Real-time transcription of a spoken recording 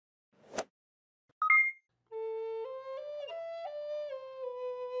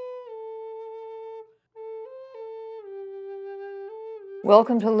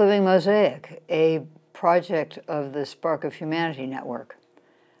Welcome to Living Mosaic, a project of the Spark of Humanity Network.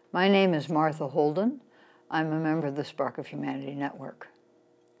 My name is Martha Holden. I'm a member of the Spark of Humanity Network.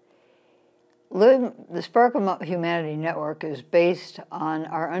 The Spark of Humanity Network is based on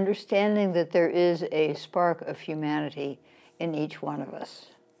our understanding that there is a spark of humanity in each one of us,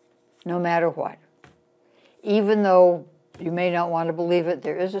 no matter what. Even though you may not want to believe it,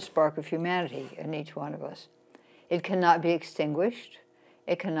 there is a spark of humanity in each one of us. It cannot be extinguished.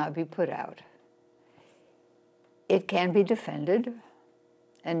 It cannot be put out. It can be defended,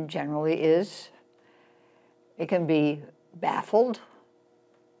 and generally is. It can be baffled,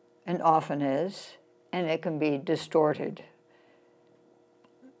 and often is, and it can be distorted.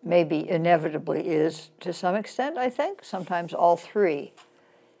 Maybe inevitably is to some extent, I think, sometimes all three.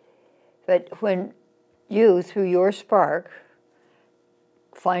 But when you, through your spark,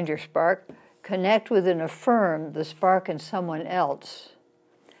 find your spark, connect with and affirm the spark in someone else,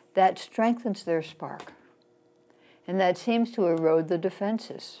 that strengthens their spark. And that seems to erode the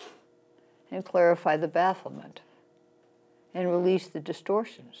defenses and clarify the bafflement and release the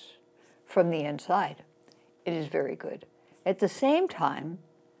distortions from the inside. It is very good. At the same time,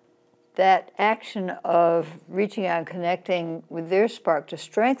 that action of reaching out and connecting with their spark to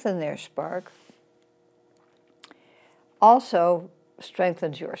strengthen their spark also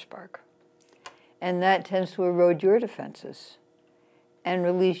strengthens your spark. And that tends to erode your defenses and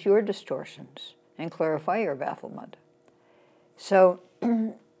release your distortions and clarify your bafflement. So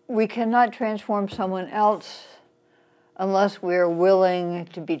we cannot transform someone else unless we're willing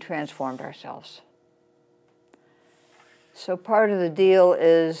to be transformed ourselves. So part of the deal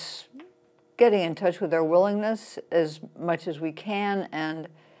is getting in touch with our willingness as much as we can and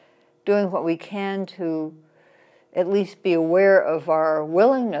doing what we can to at least be aware of our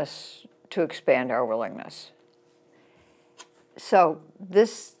willingness to expand our willingness. So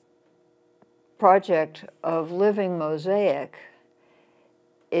this project of Living Mosaic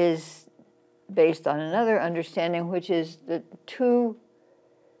is based on another understanding, which is that to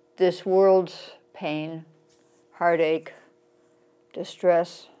this world's pain, heartache,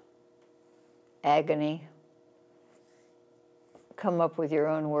 distress, agony, come up with your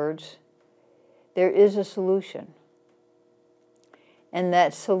own words, there is a solution. And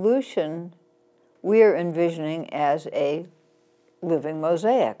that solution we are envisioning as a living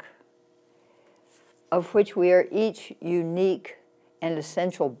mosaic, of which we are each unique and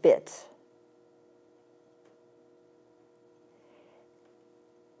essential bits.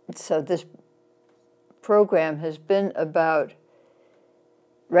 So this program has been about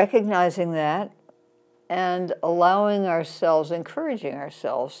recognizing that and allowing ourselves, encouraging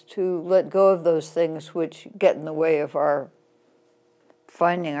ourselves to let go of those things which get in the way of our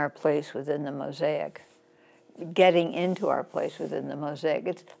finding our place within the mosaic, getting into our place within the mosaic.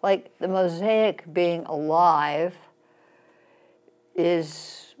 It's like the mosaic being alive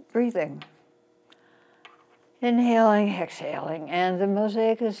is breathing, inhaling, exhaling, and the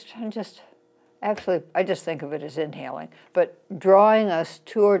mosaic is just, actually, I just think of it as inhaling, but drawing us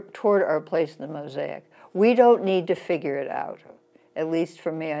toward our place in the mosaic. We don't need to figure it out. At least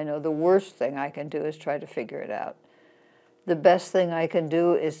for me, I know the worst thing I can do is try to figure it out. The best thing I can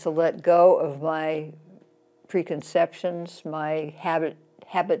do is to let go of my preconceptions, my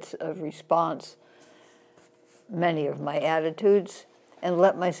habits of response, many of my attitudes, and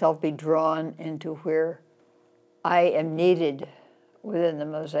let myself be drawn into where I am needed within the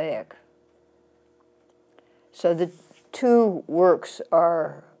mosaic. So the two works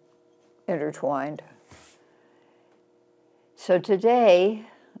are intertwined. So today,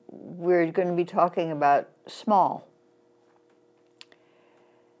 we're going to be talking about small.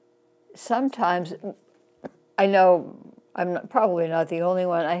 Sometimes, I know I'm probably not the only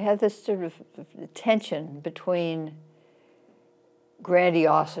one, I have this sort of tension between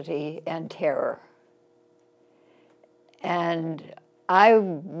grandiosity and terror. And I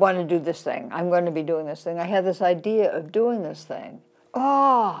want to do this thing. I'm going to be doing this thing. I have this idea of doing this thing.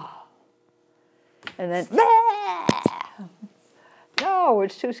 Oh! And then, bah! No,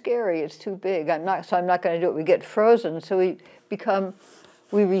 it's too scary. It's too big. I'm not going to do it. We get frozen. So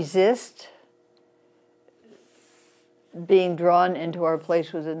we resist being drawn into our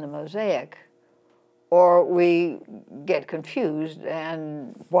place within the mosaic, or we get confused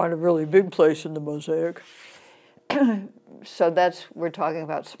and want a really big place in the mosaic. So we're talking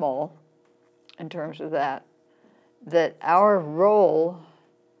about small in terms of that our role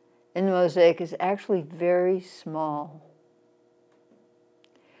in the mosaic is actually very small,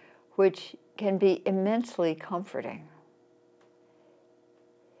 which can be immensely comforting.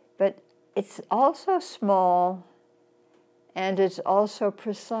 But it's also small and it's also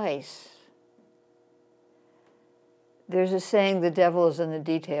precise. There's a saying, the devil is in the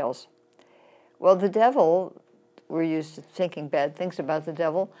details. Well, the devil, we're used to thinking bad things about the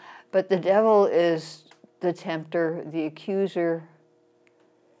devil, but the devil is the tempter, the accuser,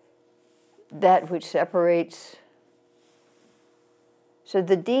 that which separates. So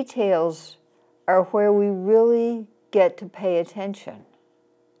the details are where we really get to pay attention.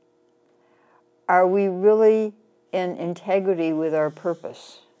 Are we really in integrity with our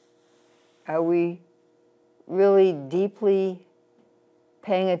purpose? Are we really deeply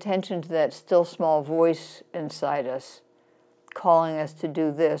paying attention to that still small voice inside us, calling us to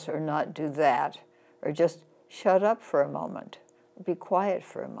do this or not do that, or just shut up for a moment, or be quiet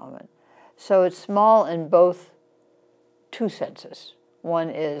for a moment? So it's small in both two senses. One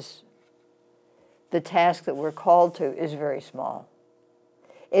is the task that we're called to is very small.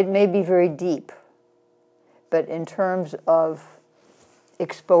 It may be very deep, but in terms of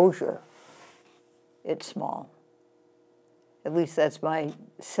exposure, it's small. At least that's my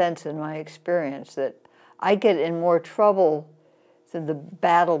sense and my experience, that I get in more trouble than the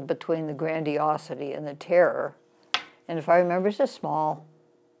battle between the grandiosity and the terror. And if I remember, it's just small,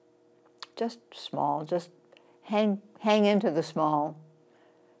 just hang into the small.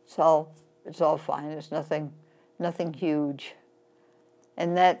 It's all fine. There's nothing huge.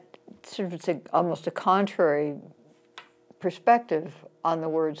 And that sort of, it's almost a contrary perspective on the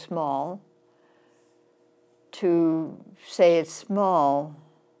word small, to say it's small,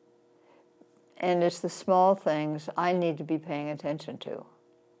 and it's the small things I need to be paying attention to.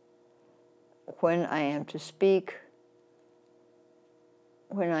 When I am to speak,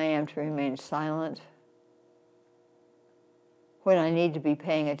 when I am to remain silent, when I need to be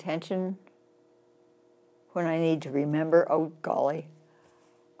paying attention, when I need to remember, oh golly,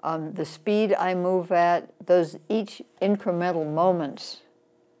 the speed I move at, those each incremental moments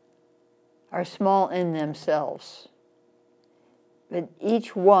are small in themselves, but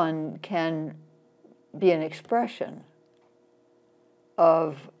each one can be an expression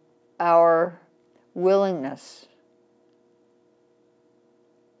of our willingness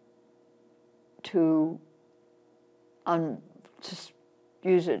to, just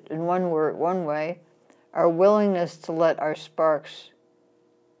use it in one way, our willingness to let our sparks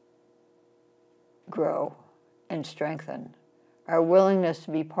grow and strengthen, our willingness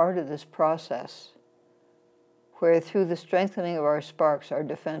to be part of this process where through the strengthening of our sparks, our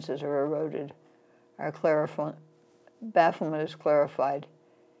defenses are eroded, our bafflement is clarified,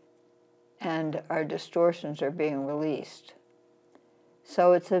 and our distortions are being released.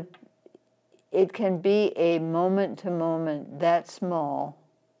 So it can be a moment-to-moment, that small,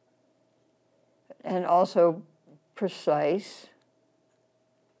 and also precise,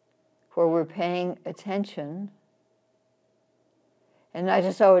 where we're paying attention, and not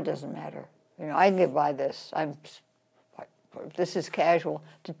just, oh, it doesn't matter. You know, I can get by this. This is casual.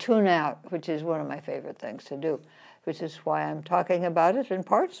 To tune out, which is one of my favorite things to do, which is why I'm talking about it in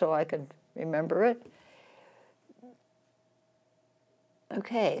part, so I can remember it.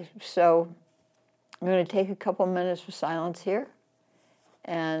 Okay, so I'm going to take a couple minutes of silence here,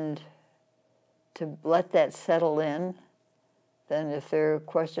 and to let that settle in. Then if there are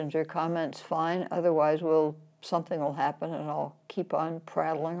questions or comments, fine. Otherwise, something will happen, and I'll keep on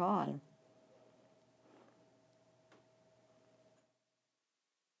prattling on.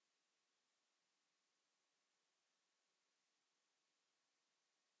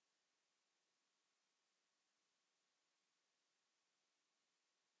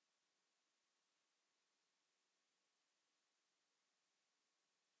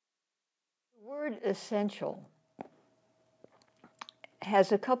 The word essential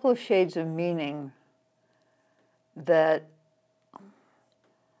has a couple of shades of meaning that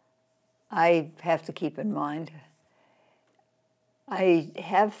I have to keep in mind. I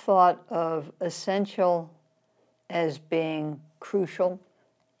have thought of essential as being crucial,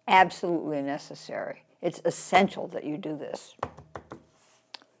 absolutely necessary. It's essential that you do this.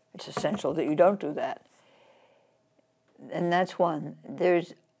 It's essential that you don't do that. And that's one.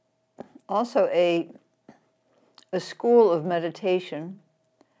 There's also a school of meditation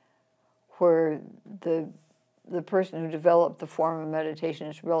where the person who developed the form of meditation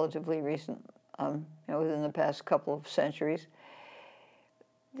is relatively recent, within the past couple of centuries.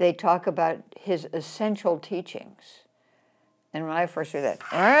 They talk about his essential teachings. And when I first heard that,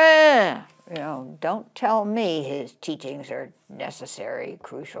 don't tell me his teachings are necessary,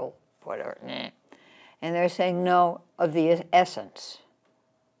 crucial, whatever. And they're saying no, of the essence.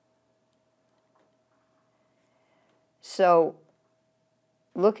 So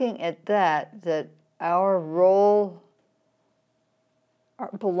looking at that our role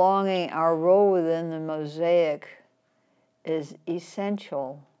belonging, our role within the mosaic is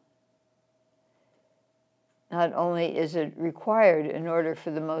essential. Not only is it required in order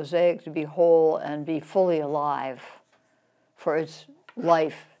for the mosaic to be whole and be fully alive, for its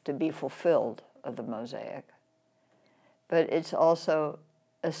life to be fulfilled of the mosaic, but it's also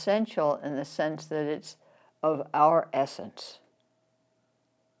essential in the sense that it's of our essence.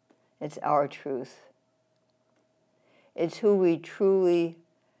 It's our truth. It's who we truly,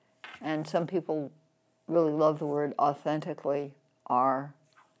 and some people really love the word authentically, are.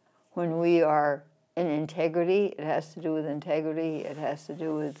 When we are in integrity, it has to do with integrity, it has to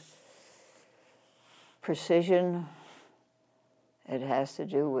do with precision, it has to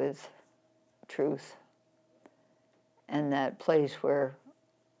do with truth, and that place where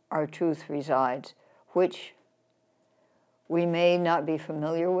our truth resides, which we may not be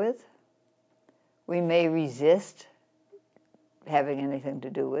familiar with, we may resist having anything to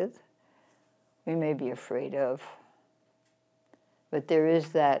do with, we may be afraid of, but there is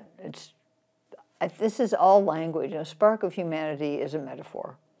that. This is all language. A spark of humanity is a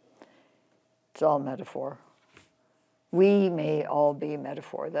metaphor. It's all metaphor. We may all be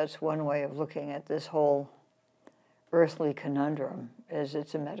metaphor. That's one way of looking at this whole earthly conundrum, is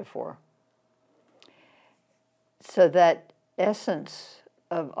it's a metaphor. So that essence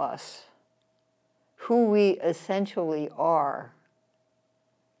of us, who we essentially are,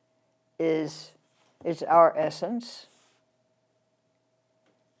 it's our essence,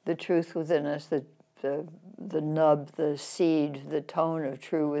 the truth within us, the nub, the seed, the tone of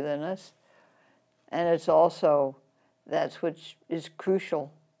true within us. And it's also, that's what is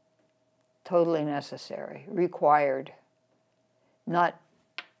crucial, totally necessary, required, not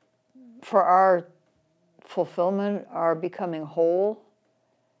for our fulfillment, our becoming whole,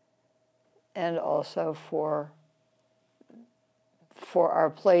 and also for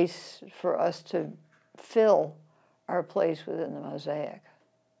our place, for us to fill our place within the mosaic.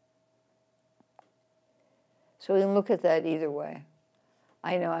 So we can look at that either way.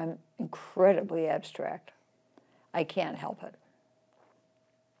 I know I'm incredibly abstract. I can't help it.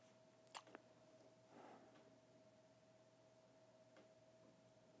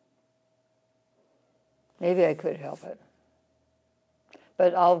 Maybe I could help it.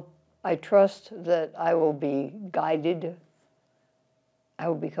 But I trust that I will be guided. I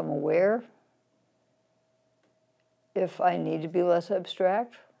will become aware if I need to be less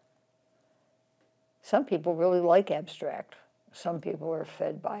abstract. Some people really like abstract. Some people are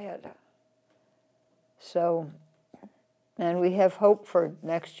fed by it. So, and we have hope for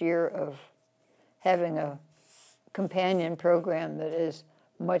next year of having a companion program that is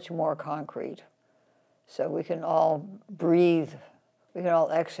much more concrete. So we can all breathe, we can all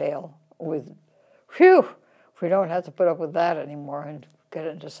exhale with, whew, we don't have to put up with that anymore and get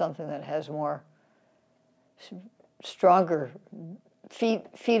into something that has more stronger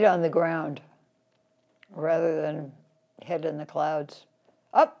feet on the ground rather than head in the clouds.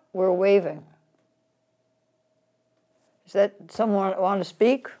 Up, we're waving. Is that someone want to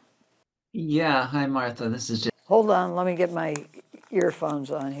speak? Yeah, hi Martha. This is Hold on, let me get my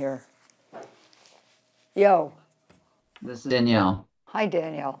earphones on here. Yo. this is Danielle. Hi,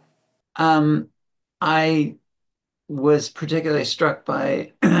 Danielle. I was particularly struck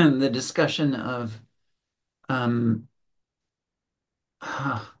by the discussion of um,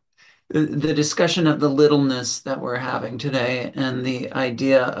 the discussion of the littleness that we're having today, and the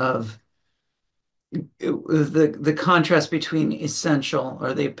idea of the contrast between essential,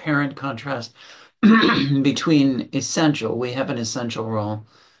 or the apparent contrast between essential. We have an essential role,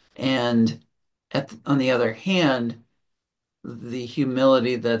 and on the other hand, the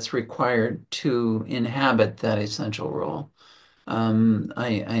humility that's required to inhabit that essential role.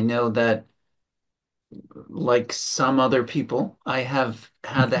 I know that, like some other people, I have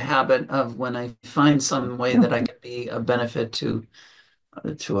had the habit of, when I find some way that I can be a benefit to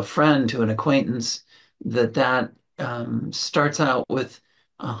a friend, to an acquaintance, that starts out with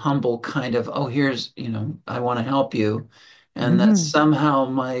a humble kind of, oh, here's, I want to help you. And that somehow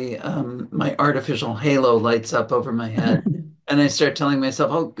my artificial halo lights up over my head. And I start telling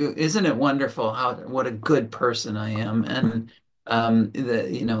myself, oh, isn't it wonderful what a good person I am? And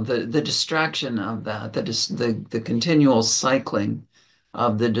the distraction of that, the continual cycling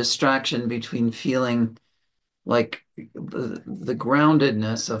of the distraction between feeling like the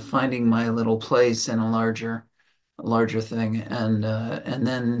groundedness of finding my little place in a larger thing, and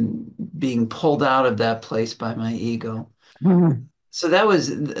then being pulled out of that place by my ego. So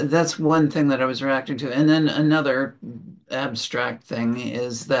that's one thing that I was reacting to. And then another abstract thing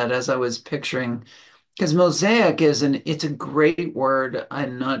is that, as I was picturing Because mosaic it's a great word.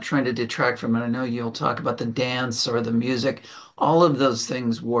 I'm not trying to detract from it. I know you'll talk about the dance or the music. All of those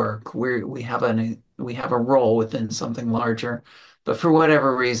things work. We have a role within something larger. But for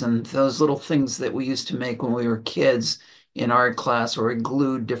whatever reason, those little things that we used to make when we were kids in art class, where we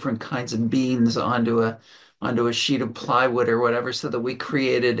glued different kinds of beans onto a sheet of plywood or whatever, so that we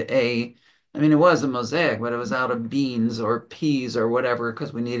created I mean, it was a mosaic, but it was out of beans or peas or whatever,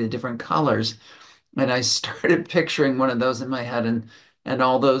 because we needed different colors. And I started picturing one of those in my head, and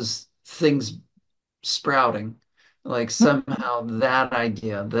all those things sprouting. Like somehow that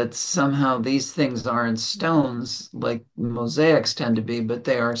idea that somehow these things aren't stones like mosaics tend to be, but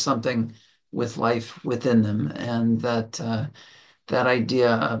they are something with life within them. And that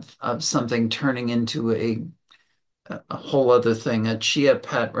idea of something turning into a whole other thing, a chia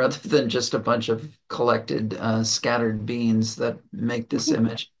pet, rather than just a bunch of collected, scattered beans that make this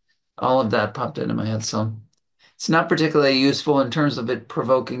image. All of that popped into my head. So it's not particularly useful in terms of it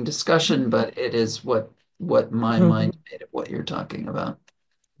provoking discussion, but it is what my mind made of what you're talking about.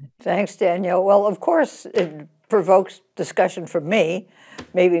 Thanks, Danielle. Well, of course, it provokes discussion from me,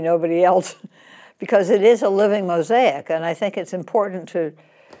 maybe nobody else, because it is a living mosaic, and I think it's important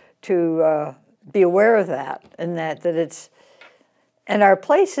to be aware of that, and that it's, and our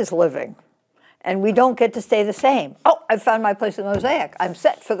place is living, and we don't get to stay the same. Oh, I found my place in mosaic. I'm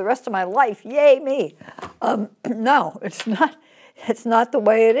set for the rest of my life. Yay, me! No, it's not. It's not the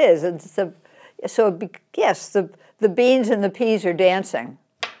way it is. Yes, the beans and the peas are dancing,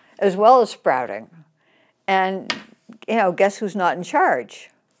 as well as sprouting, and guess who's not in charge?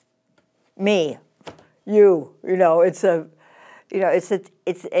 Me, you. It's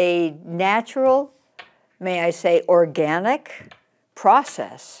a natural, may I say, organic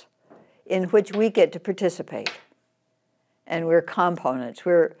process in which we get to participate. And we're components.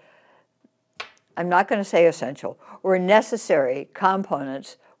 I'm not going to say essential. We're necessary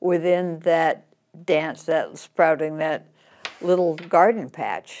components within that dance, that sprouting, that little garden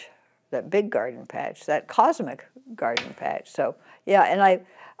patch, that big garden patch, that cosmic garden patch. So, yeah, and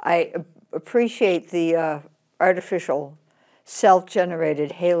I appreciate the artificial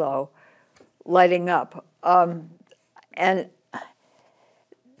self-generated halo lighting up. And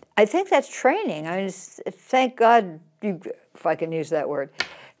I think that's training. I mean, thank God, if I can use that word,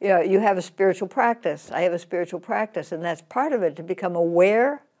 you have a spiritual practice. I have a spiritual practice, and that's part of it, to become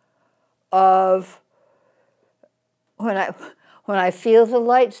aware of when I feel the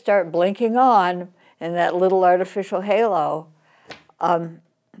light start blinking on in that little artificial halo. I've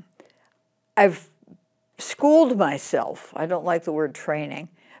schooled myself. I don't like the word training,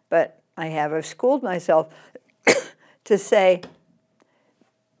 but I've schooled myself to say,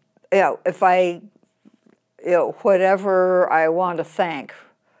 if whatever I want to thank,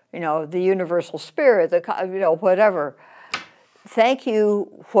 the universal spirit, whatever, thank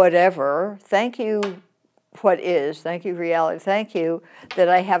you, whatever, thank you, what is, thank you, reality, thank you that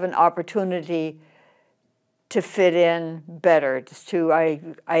I have an opportunity to fit in better,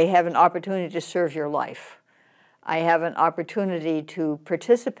 I have an opportunity to serve your life. I have an opportunity to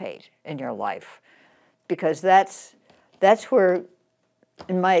participate in your life, because that's where,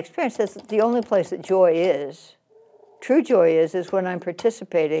 in my experience, that's the only place that joy is. True joy is when I'm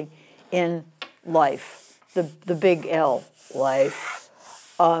participating in life, the big L, life,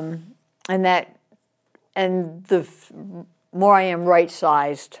 and the more I am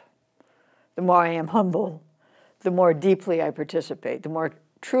right-sized, the more I am humble, the more deeply I participate, the more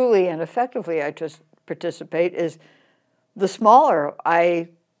truly and effectively I just participate, is the smaller I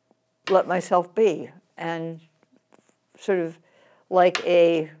let myself be, and sort of like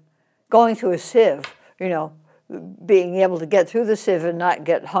going through a sieve, being able to get through the sieve and not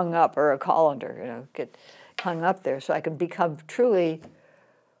get hung up, or a colander, get hung up there, so I can become truly,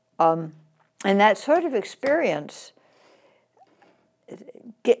 and that sort of experience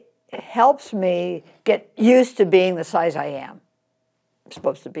helps me get used to being the size I am. I'm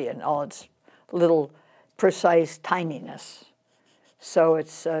supposed to be in all its little precise tininess. So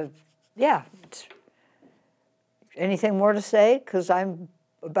it's, anything more to say? Because I'm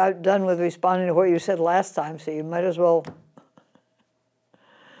about done with responding to what you said last time, so you might as well.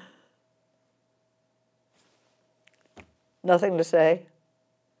 Nothing to say?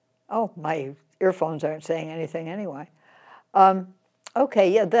 Oh, my earphones aren't saying anything anyway.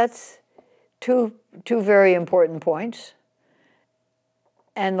 Okay, yeah, that's two very important points.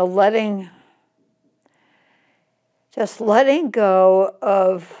 And just letting go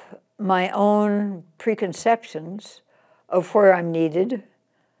of my own preconceptions of where I'm needed,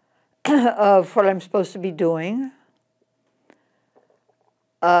 of what I'm supposed to be doing,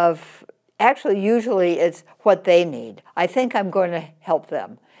 actually, usually it's what they need. I think I'm going to help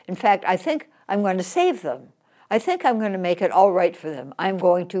them. In fact, I think I'm going to save them. I think I'm going to make it all right for them. I'm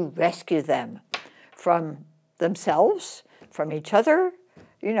going to rescue them from themselves, from each other.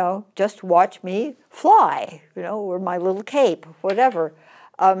 You know, just watch me fly, you know, or my little cape, whatever.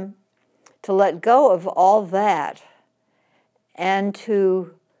 To let go of all that and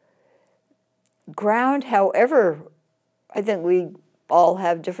to ground however, I think we all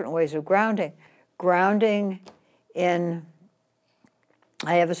have different ways of grounding. Grounding in,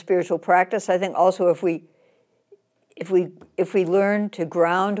 I have a spiritual practice. I think also if we learn to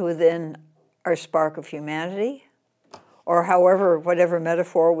ground within our spark of humanity, or however, whatever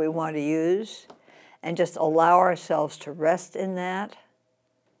metaphor we want to use, and just allow ourselves to rest in that,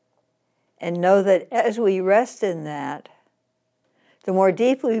 and know that as we rest in that, the more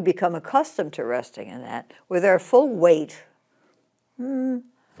deeply we become accustomed to resting in that, with our full weight,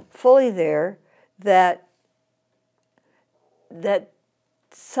 fully there, that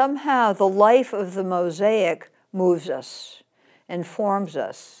somehow the life of the Mosaic moves us, informs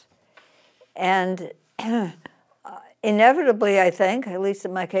us. And inevitably, I think, at least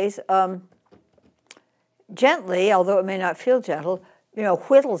in my case, gently, although it may not feel gentle, you know,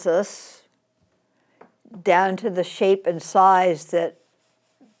 whittles us down to the shape and size that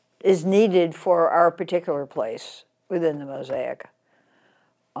is needed for our particular place within the Mosaic.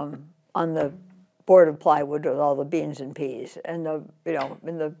 On the board of plywood with all the beans and peas, and the, you know,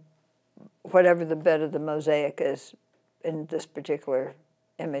 in the whatever the bed of the Mosaic is in this particular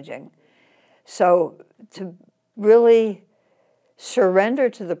imaging. So to really surrender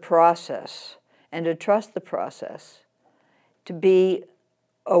to the process and to trust the process, to be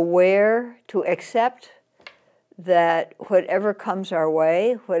aware, to accept that whatever comes our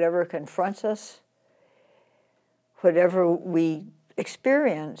way, whatever confronts us, whatever we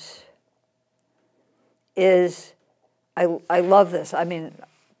experience is, I love this. I mean,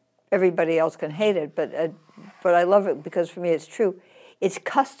 everybody else can hate it, but I love it because for me it's true. It's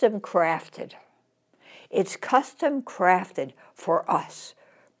custom crafted. It's custom crafted for us,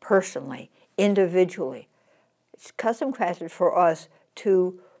 personally, individually. It's custom crafted for us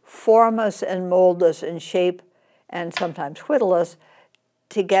to form us and mold us and shape and sometimes whittle us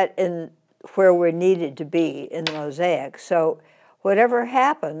to get in where we're needed to be in the Mosaic. So whatever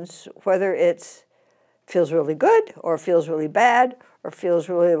happens, whether it's feels really good or feels really bad or feels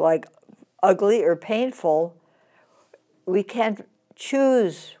really like ugly or painful, we can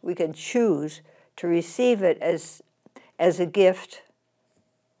choose to receive it as a gift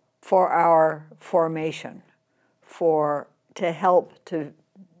for our formation, to help to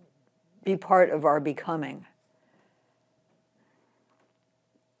be part of our becoming.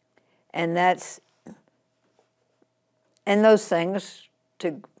 And those things,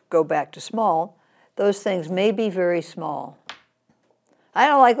 to go back to small, those things may be very small. I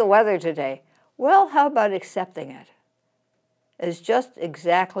don't like the weather today. Well, how about accepting it as just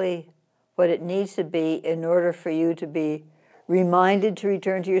exactly what it needs to be in order for you to be reminded to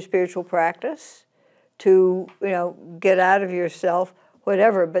return to your spiritual practice, to, you know, get out of yourself,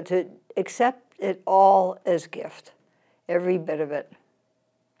 whatever, but to accept it all as gift, every bit of it.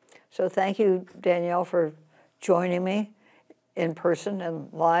 So thank you, Danielle, for joining me in person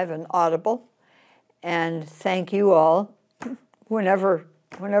and live and audible. And thank you all, whenever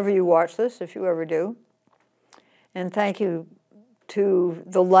you watch this, if you ever do. And thank you to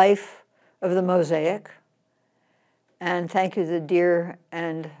the life of the Mosaic. And thank you to the dear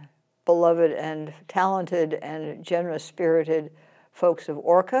and beloved and talented and generous-spirited folks of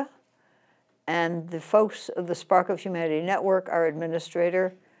Orca, and the folks of the Spark of Humanity Network, our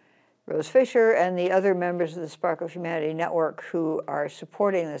administrator, Rose Fisher, and the other members of the Spark of Humanity Network who are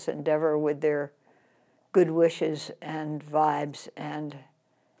supporting this endeavor with their good wishes and vibes and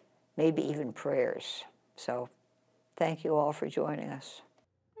maybe even prayers. So thank you all for joining us.